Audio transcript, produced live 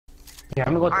Yeah,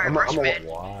 I'm gonna go. Alright, I'm rush gonna mid.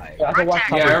 Why? I can watch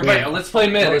top Yeah, and everybody, C. let's play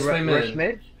mid. Let's play Rush mid.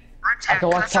 mid? Run I tag, can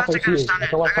watch that top sounds and like I'm C. stun I it.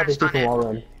 can watch I top gotta and C stun for it. wall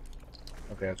run.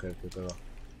 Okay, go.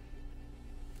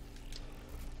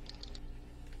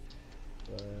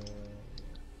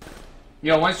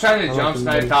 Yo, one's trying to I jump like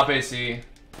snipe him. top AC.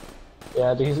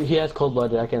 Yeah, because he has cold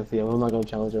blooded. I can't see him. I'm not gonna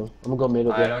challenge him. I'm gonna go mid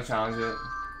with I you. don't challenge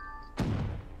it.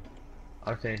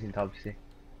 I'm saying top C.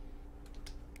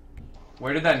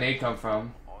 Where did that nade come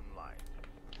from?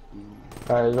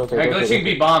 Alright, it's okay. Head it's okay, glitching it's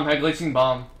B bomb. Head glitching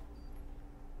bomb.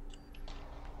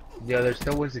 Yeah, there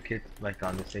still was a kid like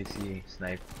on this AC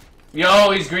snipe.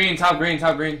 Yo, he's green. Top green.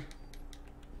 Top green.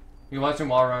 You watch him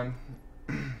wall run.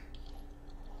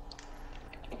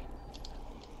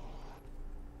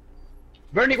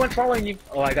 Bernie, one's following you.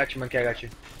 Oh, I got you, monkey. I got you.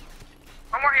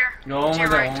 One more here. No, one To more your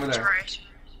there, right, one more to there. your right.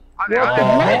 okay. Okay, What the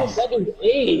Oh. hell? That is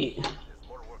 8.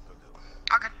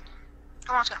 okay.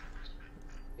 Come on, let's go.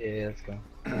 Yeah, let's go.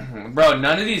 Bro,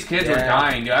 none of these kids were Yeah.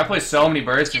 dying, dude. I put so many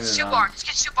bursts Let's into get them. Subarn. Let's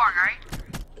get Subarn,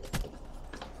 right?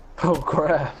 Oh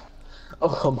crap.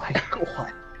 Oh my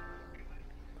god.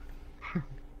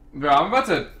 Bro, I'm about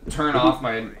to turn off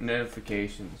my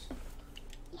notifications.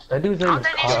 That dude's name Oh, is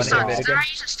they're not Johnny using stuns. Mid They're again?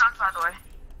 not using stuns, by the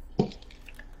way.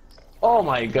 Oh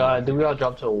my god, dude, we all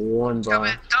dropped to 1, Let's bro. go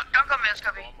mid. Don't go mid, let's go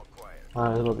B.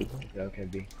 Alright, it'll be good. Yeah, okay,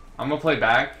 B. I'm gonna play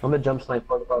back. I'm gonna jump snipe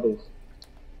for the brothers.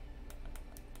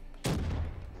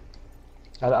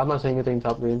 I'm not saying anything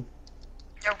top green.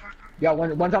 Yo, Yeah,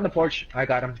 one's on the porch. I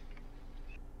got him.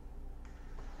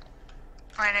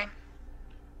 planning.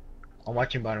 I'm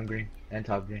watching bottom green and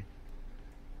top green.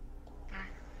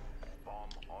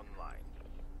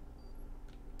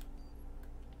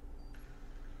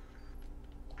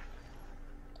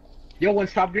 Yo,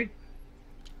 one's top green.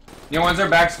 Yo, one's our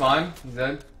back spawn. He's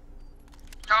dead.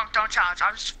 Don't challenge.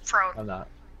 I'm just froze. I'm not.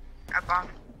 At bomb.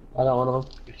 I got one of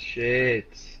them.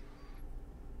 Shit.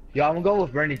 Yo, I'm gonna go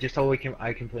with Bernie just so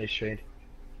I can play straight.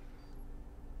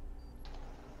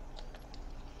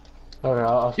 Alright,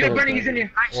 I'll Yo, stay Bernie, with he's in you.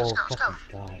 here. Nice, let's go, let's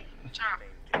go. God. Turn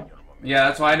up. Yeah,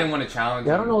 that's why I didn't want to challenge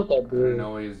Yeah, I him. don't know what that I didn't dude. know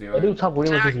what he was That doing. dude top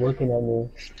green was just looking at me.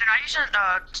 They're not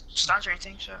using stuns or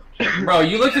anything, so. Bro,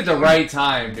 you looked at the right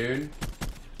time, dude.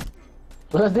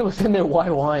 But that dude was sitting there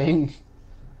YYing.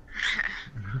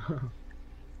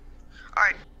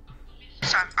 Alright.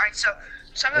 Alright, so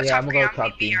some of the Yeah, top I'm green, gonna I'm go gonna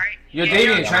top be B. right? Yo, Yeah,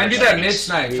 Davian, yeah, try and do yeah. that mid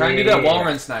snipe. Try and do that wall Yeah.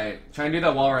 run snipe. Try and do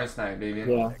that wall run snipe, Davian.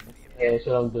 Yeah. Yeah, that's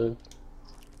what I'm doing.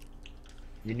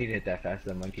 You need to hit that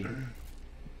faster, monkey.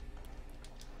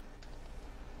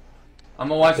 I'm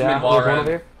gonna watch Yeah, mid wall there's one run. over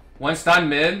here. One stun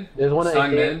mid. There's one at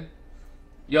Stun 8. mid.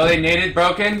 Yo, they naded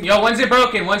broken. Yo, one's in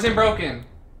broken. One's in broken.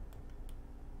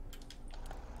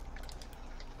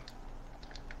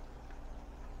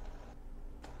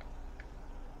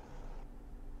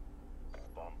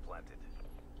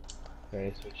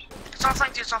 Okay, switch. It's off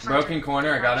flank, dude, it's off flank. Broken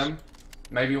corner. I got him.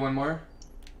 Maybe one more.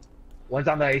 One's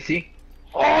on the AC.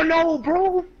 Oh no,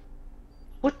 bro!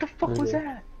 What the fuck was Okay.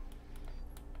 that?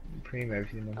 Premium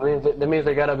everything. I mean, that means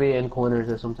they gotta be in corners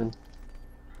or something.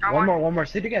 Got One more.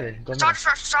 Stay together. Go It's more. on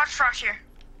fresh, it's on fresh here.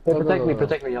 Hey, Go, go, protect go, me, go.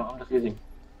 protect me, yo. I'm just using.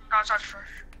 No, it's on fresh.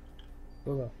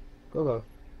 Go.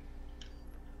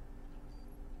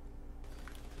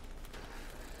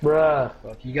 Bruh.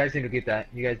 Fuck, you guys need to get that.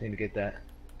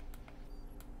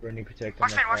 Bernie, protect them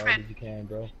Watch as mid, watch hard mid. as you can,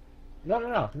 bro.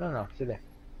 No. Sit there.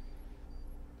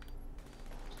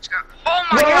 Let's go. Oh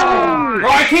my god! Bro,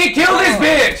 I can't kill this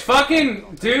bitch!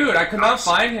 Fucking dude, I could not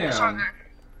find It's all him.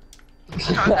 good.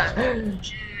 It's all good.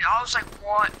 Gee, I was like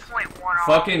 1.1 off.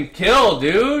 Fucking kill,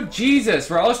 dude. Jesus,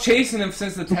 bro, I was chasing him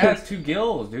since the past 2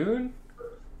 kills, dude.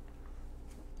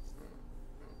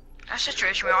 That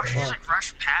situation, we all should just like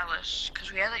rush Palace,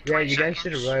 because we had like Yeah, 20 you guys should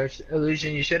seconds. have rushed.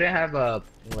 Illusion, you shouldn't have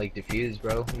like defused,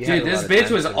 bro. You had Dude, a this lot of bitch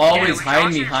time was to- always we hiding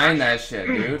also behind that rushed. shit,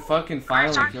 dude. Fucking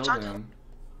finally killed him.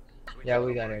 Yeah,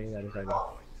 we got it. I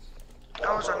got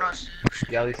Those are nuts. it.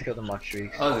 Yeah, at least killed them off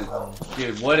streaks. Oh,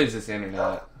 dude, what is this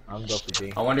internet? I'm go for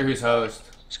B. I wonder who's host.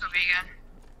 Let's go B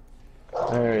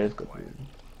again. There it is. Good.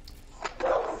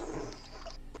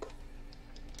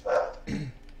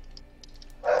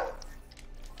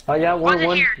 Oh yeah, One's in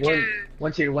one. here, dude.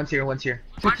 One's here. One's in there.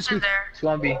 Let's go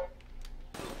on B. No,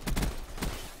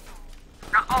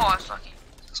 oh, I was lucky.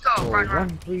 Let's go, Oh,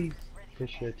 run. please.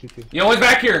 Push 2-2. Yo, one's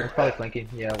back One's here. probably flanking.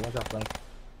 Yeah, one's on flank.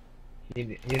 You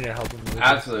need to help him move.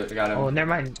 Absolutely, got Oh, him. never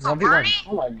mind. Oh, 1v1. Bernie?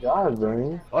 Oh my god,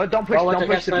 Bernie. Oh, don't push. Oh, I Don't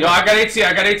push. got Yo, I got 8C,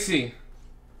 I got 8C.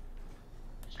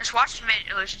 Just watch the mid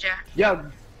illusions, yeah. Yeah.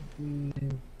 No,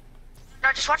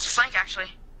 just watch the flank,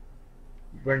 actually.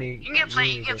 Bernie. You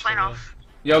can get plane off.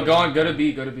 Yo, go to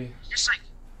B, go to B. Just like,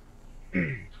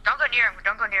 don't go near him,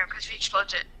 because if he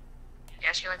explodes it.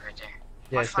 Yeah, see, like right there.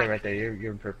 Yeah, Watch stay flank. right there.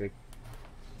 You're perfect.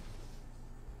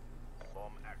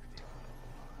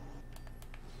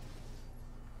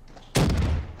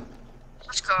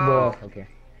 Let's go. Bro. Okay.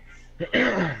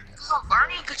 Oh,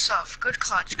 Barney, good stuff. Good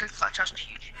clutch. Good clutch. That was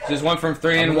huge. Just went from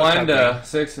 3-1 to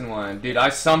 6-1. Dude, I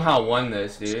somehow won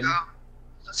this, dude.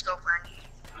 Let's go, Barney.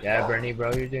 Yeah, Bernie,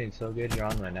 bro, you're doing so good. You're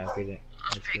on right now. Get it.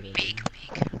 Let's Let's get it. peek.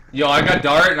 Yo, I got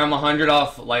dart and I'm 100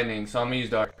 off lightning, so I'm gonna use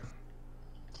dart.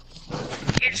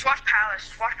 Yeah, just watch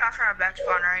Palace. Watch Palace from our back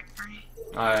spawn, right, Barney?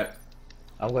 Alright.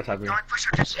 I'm going top green. Don't push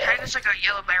up this. I think it's like a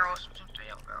yellow barrel or something. A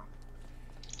yellow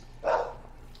barrel.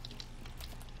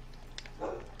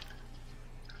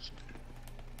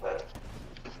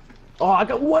 Oh, I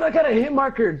got a hit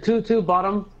marker. Two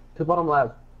bottom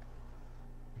lab.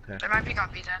 They might be on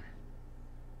B then.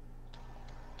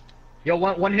 Yo,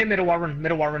 one hit middle wall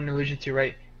run illusion to your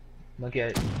right.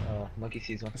 Monkey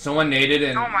sees one. Someone naded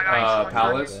in Oh my God, he's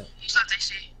Palace. He's left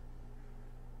AC.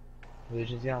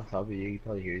 Illusion's on top of you. He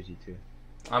probably hears you too.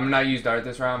 I'm gonna not use dart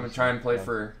this round. I'm gonna try and play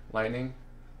for lightning.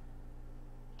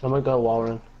 I'm gonna go wall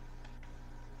run.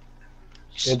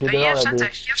 Yeah, dude, You they're have all that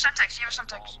Semtex. You have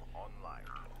Semtex.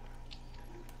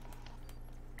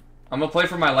 I'm gonna play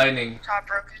for my lightning. Top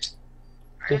broken.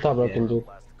 Just top broken, dude.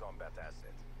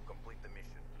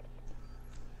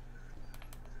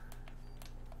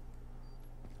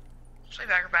 Play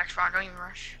back spawn. Don't even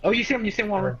rush. Oh, you see him? You see him?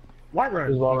 Wall run. White run.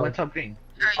 He's wall He run. went top green.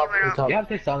 You went out. Top. You have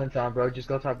this silence on, bro. Just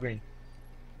go top green.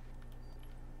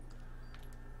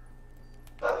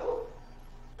 Oh,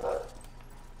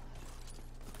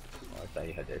 I thought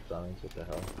you had that silence. What the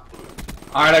hell?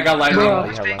 Alright, I got lightning. Bro.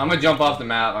 You have I'm gonna jump off the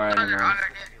map. Alright, never mind.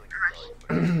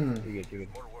 You're good.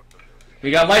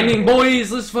 We got lightning,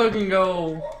 boys. Let's fucking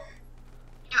go.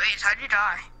 Yo, Ace, how'd you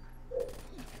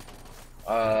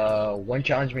die? One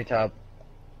challenge me top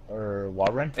or wall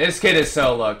run. This kid is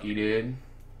so lucky, dude.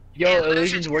 Yo, Yeah,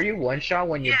 illusions, were you one shot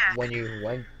when you Yeah.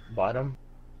 went bottom?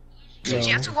 You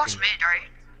have to watch mid, right?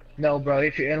 No, bro.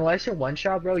 Unless you're one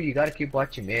shot, bro, you gotta keep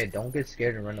watching mid. Don't get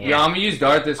scared and run away. Yeah, I'm gonna use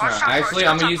dart this Oh, round. stop, bro, Actually,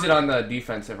 stop, I'm gonna stop, use it on the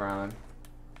defensive round.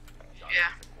 Yeah.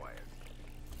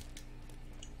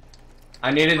 I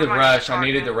needed the What am I rush. I talking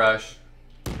needed the rush.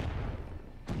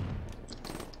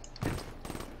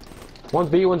 One's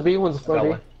B, one's B, one's Got B.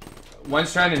 one.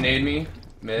 One's trying to nade me.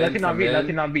 Mid. Nothing on from B. mid.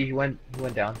 Nothing on B. He went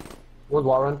down. One's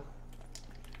wall run.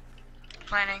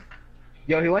 Planning.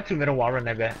 Yo, he went to middle wall run.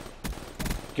 I bet.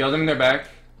 Killed him in their back.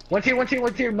 One's here.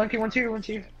 Monkey. One's here. What's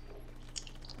you?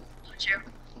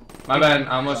 My bad.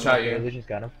 I almost shot you. Illusion's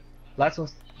got him. Last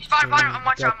one's. He's bottom. I'm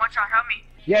one shot. Help me.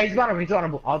 Yeah, he's on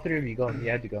him. All three of you go. You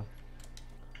had to go.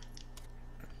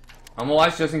 I'm gonna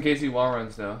watch just in case he wall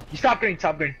runs though. You stop green.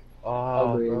 Top green.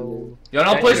 Oh, green. bro. Yo,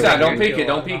 don't push that. Don't peek Yo, it.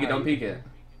 Don't peek it. Don't peek it.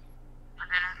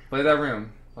 Play that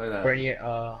room. Play that. Bernie,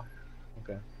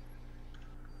 okay.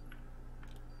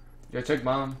 Yo, check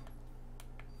bomb.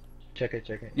 Check it.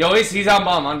 Yo, he's on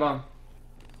bomb. On bomb.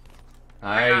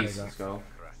 Nice. go. Let's go.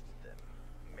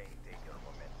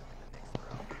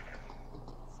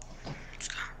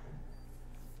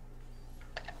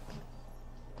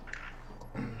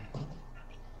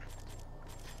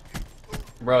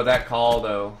 Bro, that call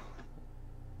though.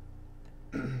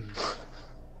 Good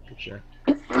shot.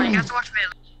 Bro, you have to watch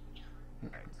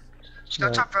mid. Just go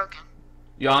Yeah. top broken.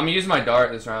 Yo, I'm gonna use my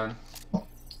dart this round. Bro,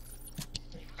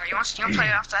 you want to play it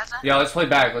after that then? Yeah, let's play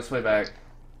back. Let's play back.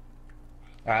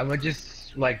 Alright, I'm gonna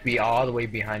just like be all the way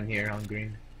behind here on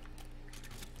green.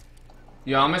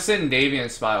 Yo, I'm gonna sit in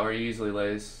Davian's spot where he usually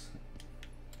lays.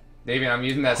 Davian, I'm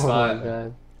using that Oh my spot.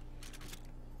 god.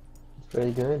 It's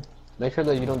very good. Make sure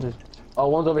that you don't just. Oh,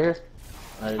 one's over here.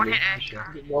 One hit A. Sure.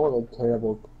 That was a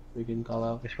terrible freaking call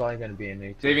out. It's probably gonna be an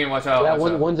 8. Davian, watch out. Yeah,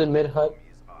 Watch out. one's in mid hut.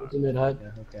 One's in mid hut. Yeah,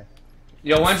 okay.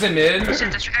 Yo, one's in mid. Hit this.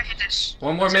 You gotta hit this.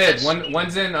 One more Hit mid. this.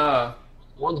 One's in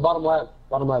One's bottom left.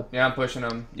 Bottom left. Yeah, I'm pushing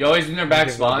him. Yo, he's in their back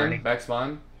Okay, well, spawn. Bernie. Back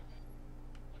spawn.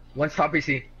 One's top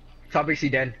AC. Top AC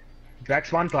dead. Back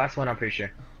spawn, last one, I'm pretty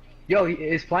sure. Yo,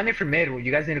 he's planning for mid.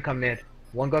 You guys need to come mid.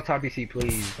 One go top AC,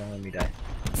 please. Don't let me die.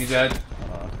 He's dead.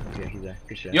 Okay, he's there.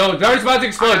 Good shit. Yo, dart's about to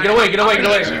explode. Get away, get away, get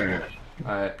away.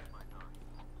 Alright.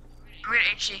 I'm gonna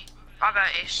HC. My bad,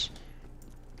 Ace.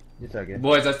 It's okay.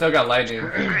 Boys, I still got lightning. I'm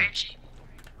gonna HC.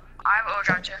 I have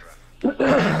overdrive too.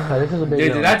 This is a big Dude,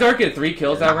 deal. did that dart get 3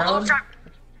 kills that round? Overdrive.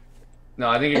 No,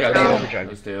 I think it got No. 2. Overdrive.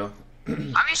 Those 2.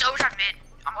 I'm used to overdrive mid.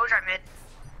 I'm overdrive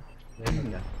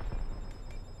mid. Yeah.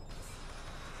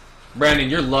 Brandon,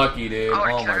 you're lucky, dude. Oh,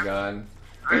 I Oh killed my him.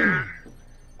 god.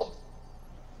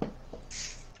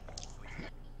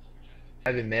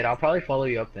 I've been mid. I'll probably follow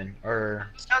you up then. Or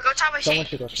No, go top AC. Someone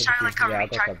should go He's trying to like top cover AC. me. Yeah, I'll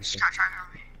go top AC. Try to cover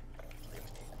me.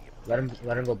 Let him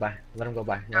go by. Let him go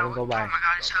by. Let him go by. Oh my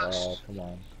god, his house. Oh, come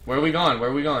on. Where are we going? Where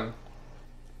are we going?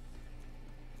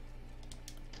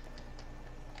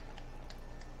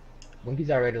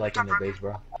 Monkey's already like in the base,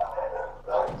 bro.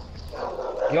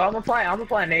 Yo, I'm applying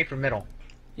an A for middle.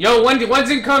 Yo, one's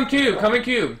in cube. Come in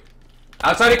cube.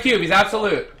 Outside of cube, he's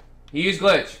absolute. He used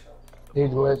glitch. He's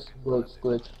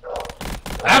glitch.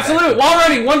 Absolute. Wall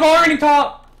running. One wall running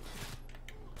top.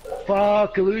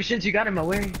 Fuck, illusions, you got in my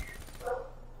way.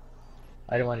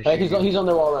 I didn't want to Hey, shoot he's on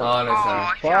the wall run. Oh, no, Oh,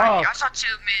 sorry. yeah, Fuck. I saw 2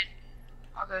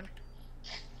 mid. All good.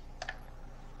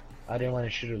 I didn't want to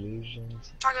shoot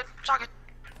illusions. It's all good. It's all good.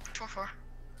 4-4.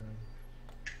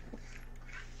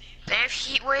 They have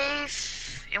heat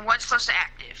wave, and one's close to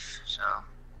active, so.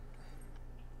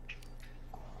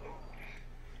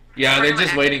 Yeah, they're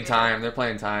just waiting time. They're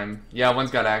playing time. Yeah,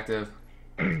 one's got active.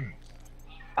 I'm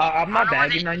not I don't know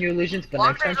bagging on you illusions, but Well,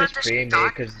 next time they just let pray this me,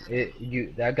 doc-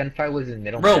 because that gunfight was in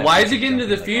middle. Bro, That's why why is he getting to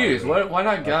the jumping, like, fuse? all the way. Why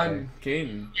not God Okay.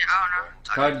 Caden? Yeah, I don't know. It's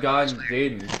all good. God It's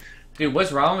weird. Jaden. Dude,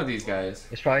 what's wrong with these guys?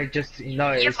 It's probably just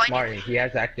no. You It's have smart. lightning? He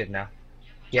has active now.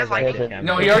 He You has have active. lightning?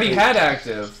 now. No, he already had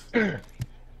active. Did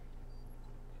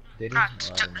he? Ah, Oh,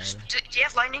 do no. you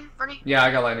have lightning, Bernie? Yeah,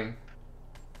 I got lightning.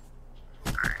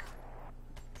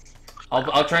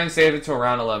 I'll try and save it to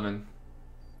around 11.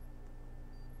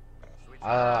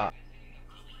 I'll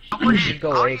put should it.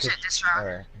 go I'll away, use it 'cause- this round.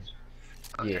 Alright.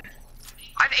 Yeah.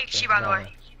 I have HG by the No.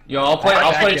 way. Yo, I'll play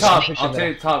active. top. Push I'll it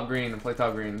take top green and play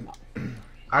top green. I'm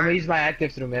gonna use my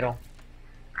active through middle.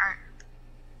 Alright.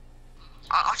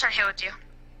 I'll try to hit with you.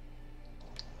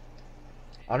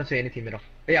 I don't see anything middle.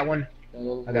 But yeah, one.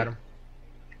 I got him.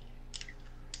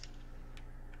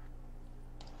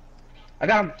 I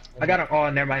got him. Oh,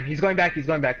 never mind. He's going back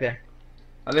there.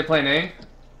 Are they playing A?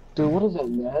 Dude, what is that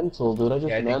mantle, dude? I just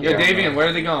Yeah, I think- Yo, mantled. Davian, where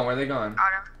are they going? Where are they going?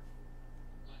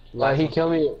 Got him. He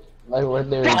killed me like right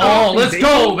there. Oh, let's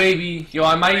go, baby! Yo,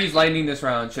 I might use lightning this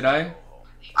round. Should I?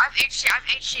 I have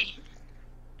HG.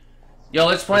 Yo,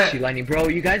 let's play. She lightning, bro.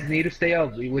 You guys need to stay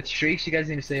up with streaks. You guys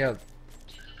need to stay up.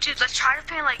 Dude, let's try to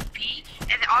play like B, and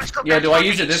then I'll just go Yo, back do to I my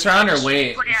use it this HG, round or just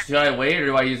wait? put it at Should I B. wait or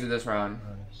do I use it this round?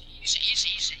 Use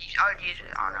it. I would use it.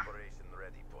 I don't know.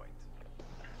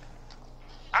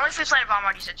 Only if we play a bomb,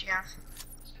 I'd use it, yeah.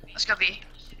 Let's go B.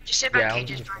 Just sit back Yeah,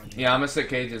 cages, bro. And Yeah, I'm gonna sit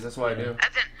cages. That's what I do. then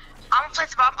I'm gonna play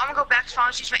the bomb. I'm gonna go back to spawn,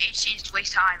 use my HG to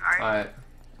waste time, alright? Alright.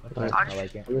 Okay, I'll I just-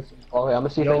 like it. Okay, I'm gonna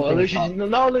see if Yo, anything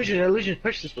illusions. No, illusions.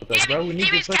 Push this with us, bro. We need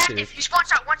to He's push active. this. He's one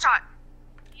shot.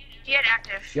 He had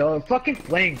active. Yo, fucking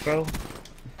flank, bro.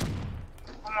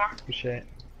 One more. Good shit.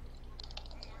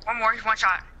 One more. He's one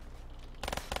shot.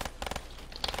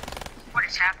 What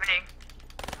is happening?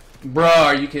 Bro,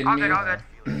 are you kidding All me? good, all good.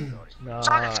 No,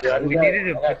 Yeah, we I needed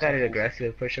to got put that in something.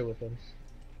 aggressive. Push it with us.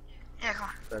 Yeah, come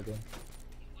on. Okay.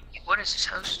 What is this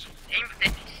host?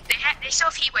 They still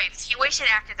have heat waves. He wasted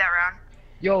active that round.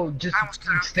 Yo, just I almost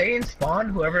got him. stay in spawn.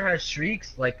 Whoever has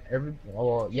streaks, like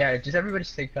yeah, just everybody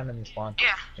stay kind of in spawn.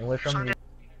 Yeah. And wait from So the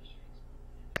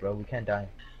bro, we can't die.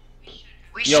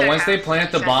 We Yo, should once they have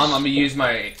plant the defense. bomb, I'm gonna use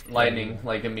my lightning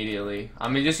like immediately.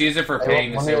 I'm gonna just use it for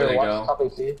ping to see where they go. I'm gonna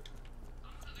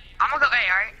go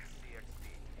A, alright?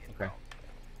 Okay.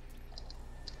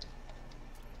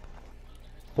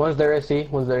 One's there, AC.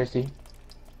 One's there, AC.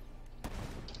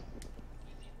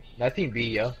 I think B,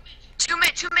 yo. Two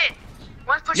mid.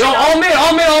 One pushing Yo, up.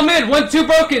 all mid. 1, 2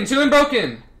 broken, 2 and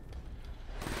broken.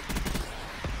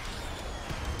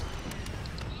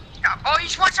 Oh,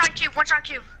 he's one shot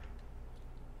cube.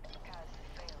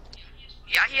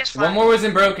 Yeah, he has flash. One more was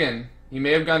in broken. He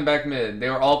may have gone back mid. They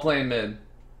were all playing mid.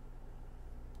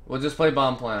 We'll just play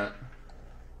bomb plant.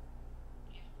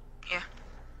 Yeah.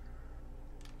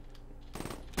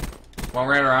 One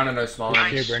ran around in no small.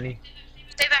 Nice. Here, Bernie.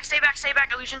 Stay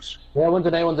back, illusions. Yeah, one's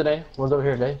today. One's over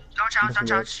here today. Don't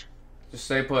challenge. Just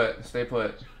stay put.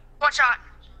 One shot.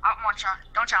 One shot.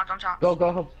 Don't challenge. Go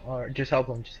help, or just help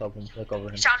him. Look over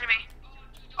him. He's challenging me.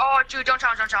 Oh, dude, don't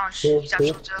challenge. Yeah, He's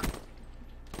absolute too.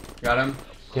 Got him.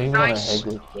 Yeah, he's Nice. on a head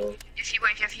group, bro. If he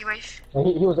wave. Yeah,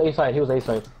 he was A side. Play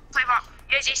bomb.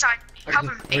 Yeah, he's A side. Help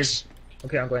him. Ace.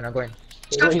 Okay, I'm going.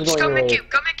 Just go He's going mid away. cube.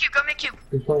 Go mid cube.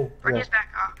 He's going. Bring Yeah. his back.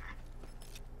 Oh.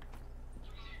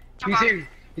 Come He's on. here.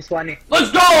 He's spawning.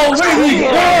 Let's go, baby!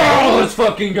 Oh, let's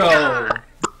fucking go.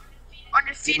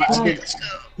 Undefeated. Let's go.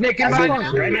 Nick, get my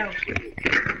phone right now.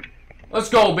 Let's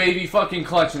go, baby. Fucking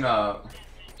clutching up.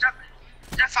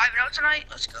 Is that 5-0 tonight?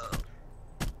 Let's go.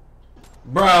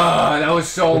 Bruh, that was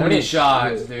so That many is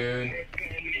shots, dude.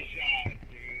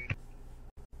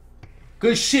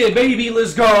 Good shit, baby.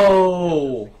 Let's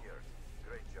go.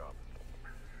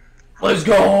 Let's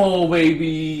go,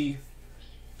 baby.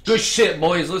 Good shit,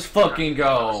 boys. Let's fucking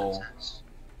go.